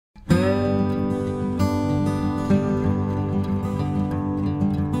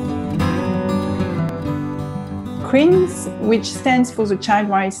CRIN, which stands for the Child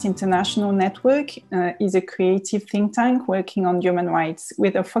Rights International Network, is a creative think tank working on human rights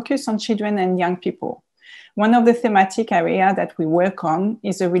with a focus on children and young people. One of the thematic areas that we work on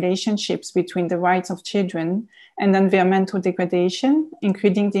is the relationships between the rights of children and environmental degradation,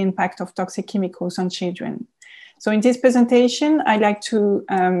 including the impact of toxic chemicals on children. So in this presentation, I'd like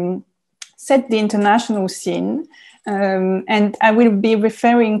to set the international scene, and I will be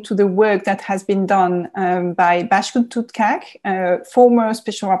referring to the work that has been done by Bashkut Tutkak, former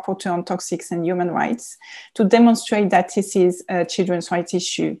special rapporteur on toxics and human rights, to demonstrate that this is a children's rights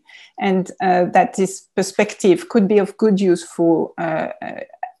issue and that this perspective could be of good use for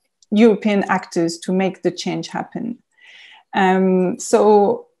European actors to make the change happen.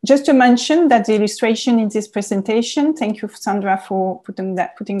 So just to mention that the illustration in this presentation, thank you, Sandra, for putting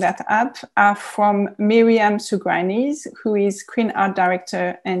that up, are from Miriam Sugranis, who is CRIN art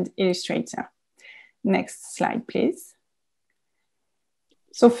director and illustrator. Next slide, please.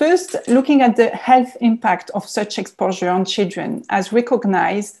 So first, looking at the health impact of such exposure on children as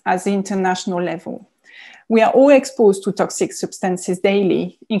recognized at the international level. We are all exposed to toxic substances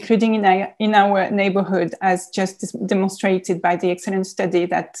daily, including in our neighborhood, as just demonstrated by the excellent study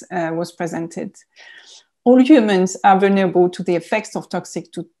that was presented. All humans are vulnerable to the effects of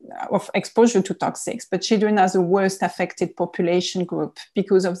exposure to toxics, but children are the worst affected population group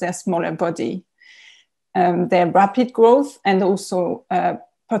because of their smaller body, their rapid growth, and also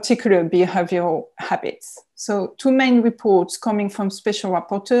particular behavioral habits. So two main reports coming from special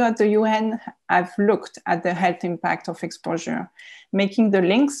rapporteur at the UN have looked at the health impact of exposure, making the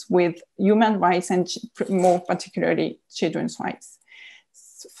links with human rights and more particularly children's rights.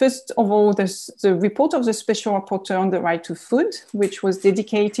 First of all, the report of the special rapporteur on the right to food, which was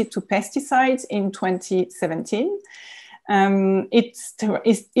dedicated to pesticides in 2017. It's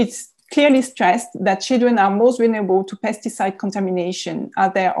clearly stressed that children are most vulnerable to pesticide contamination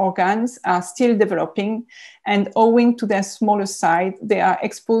as their organs are still developing, and owing to their smaller size, they are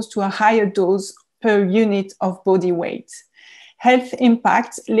exposed to a higher dose per unit of body weight. Health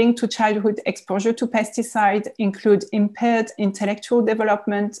impacts linked to childhood exposure to pesticide include impaired intellectual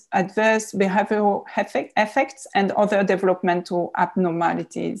development, adverse behavioral effects, and other developmental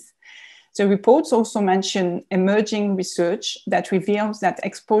abnormalities. The reports also mention emerging research that reveals that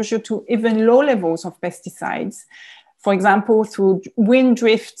exposure to even low levels of pesticides, for example, through wind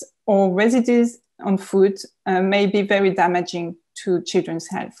drift or residues on food, may be very damaging to children's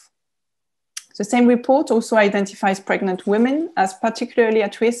health. The same report also identifies pregnant women as particularly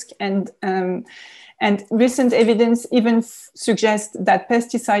at risk, and recent evidence even suggests that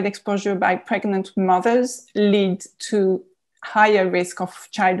pesticide exposure by pregnant mothers lead to higher risk of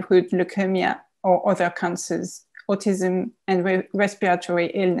childhood leukemia or other cancers, autism, and respiratory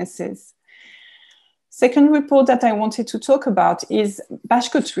illnesses. Second report that I wanted to talk about is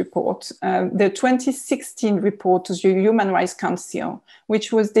Bashkut's report, the 2016 report to the Human Rights Council,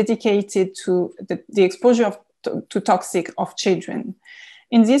 which was dedicated to the exposure to toxic of children.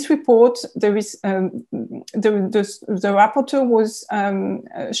 In this report, the rapporteur was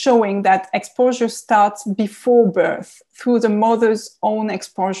showing that exposure starts before birth through the mother's own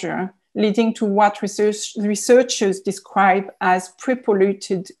exposure, leading to what researchers describe as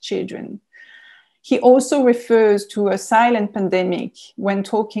pre-polluted children. He also refers to a silent pandemic when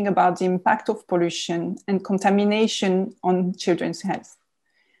talking about the impact of pollution and contamination on children's health.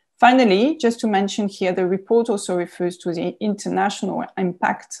 Finally, just to mention here, the report also refers to the international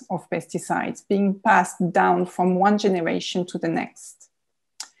impact of pesticides being passed down from one generation to the next.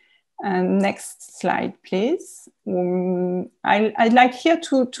 Next slide, please. I'd like here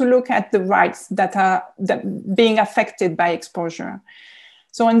to look at the rights that are being affected by exposure.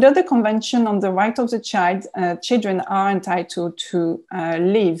 So under the Convention on the Right of the Child, children are entitled to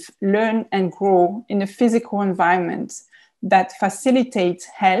live, learn, and grow in a physical environment that facilitates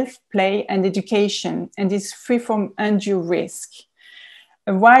health, play, and education, and is free from undue risk.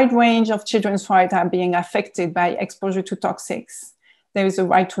 A wide range of children's rights are being affected by exposure to toxics. There is a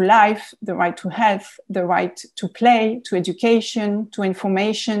right to life, the right to health, the right to play, to education, to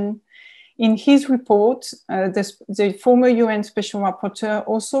information. In his report, the former UN Special Rapporteur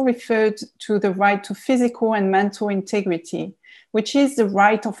also referred to the right to physical and mental integrity, which is the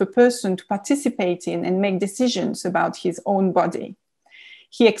right of a person to participate in and make decisions about his own body.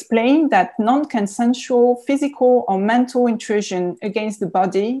 He explained that non-consensual physical or mental intrusion against the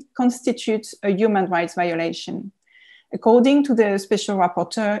body constitutes a human rights violation. According to the Special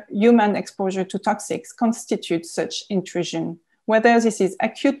Rapporteur, human exposure to toxics constitutes such intrusion, whether this is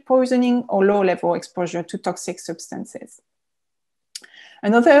acute poisoning or low-level exposure to toxic substances.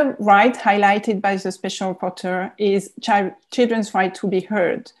 Another right highlighted by the special rapporteur is children's right to be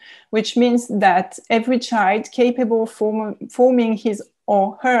heard, which means that every child capable of forming his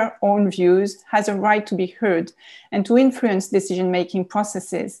or her own views has a right to be heard and to influence decision-making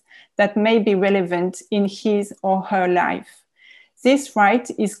processes that may be relevant in his or her life. This right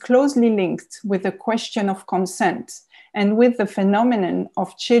is closely linked with the question of consent and with the phenomenon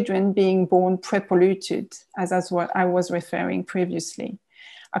of children being born pre-polluted, as what I was referring previously.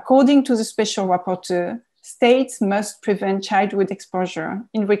 According to the special rapporteur, states must prevent childhood exposure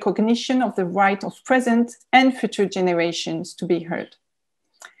in recognition of the right of present and future generations to be heard.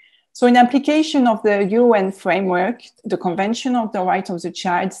 So in application of the UN framework, the Convention on the Right of the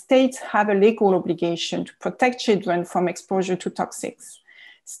Child, states have a legal obligation to protect children from exposure to toxics.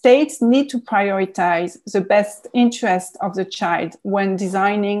 States need to prioritize the best interest of the child when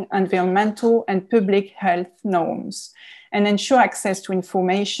designing environmental and public health norms and ensure access to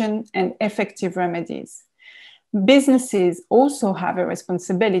information and effective remedies. Businesses also have a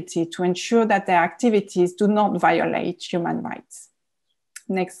responsibility to ensure that their activities do not violate human rights.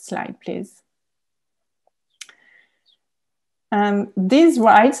 Next slide, please. These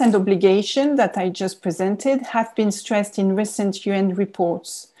rights and obligations that I just presented have been stressed in recent UN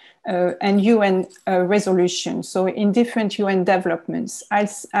reports and UN resolutions, so in different UN developments.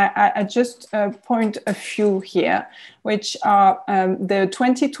 I just point a few here, which are the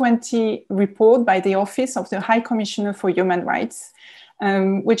 2020 report by the Office of the High Commissioner for Human Rights,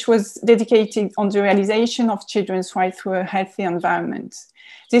 which was dedicated on the realization of children's rights through a healthy environment.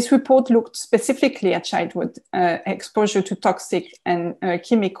 This report looked specifically at childhood exposure to toxic and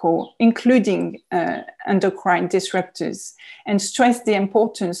chemical, including endocrine disruptors, and stressed the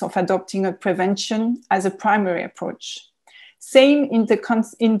importance of adopting a prevention as a primary approach. Same in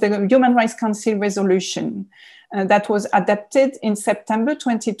the Human Rights Council resolution that was adopted in September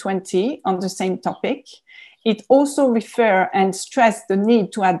 2020 on the same topic. It also referred and stressed the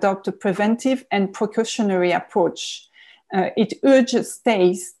need to adopt a preventive and precautionary approach. It urges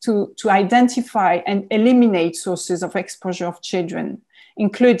states to identify and eliminate sources of exposure of children,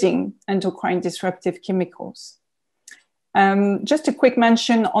 including endocrine disruptive chemicals. Just a quick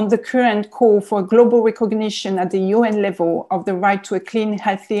mention on the current call for global recognition at the UN level of the right to a clean,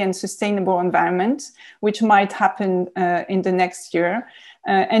 healthy, and sustainable environment, which might happen in the next year,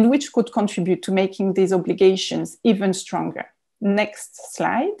 and which could contribute to making these obligations even stronger. Next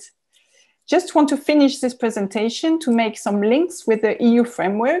slide. Just want to finish this presentation to make some links with the EU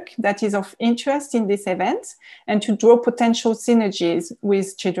framework that is of interest in this event and to draw potential synergies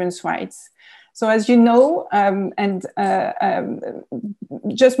with children's rights. So as you know,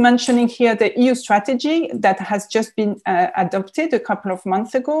 just mentioning here the EU strategy that has just been adopted a couple of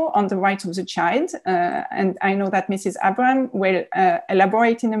months ago on the rights of the child. And I know that Mrs. Abraham will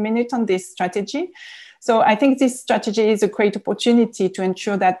elaborate in a minute on this strategy. So I think this strategy is a great opportunity to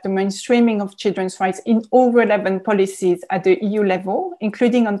ensure that the mainstreaming of children's rights in all relevant policies at the EU level,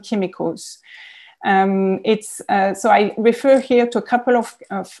 including on chemicals. So I refer here to a couple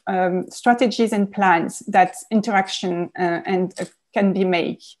of strategies and plans that interaction can be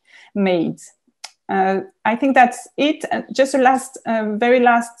made. I think that's it. Just a very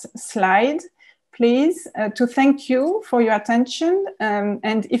last slide, please, to thank you for your attention.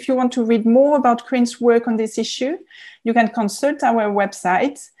 And if you want to read more about CRIN's work on this issue, you can consult our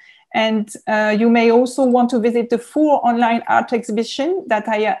website. And you may also want to visit the full online art exhibition that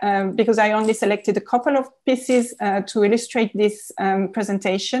because I only selected a couple of pieces to illustrate this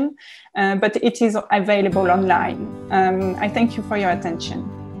presentation, but it is available online. I thank you for your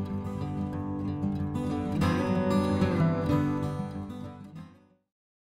attention.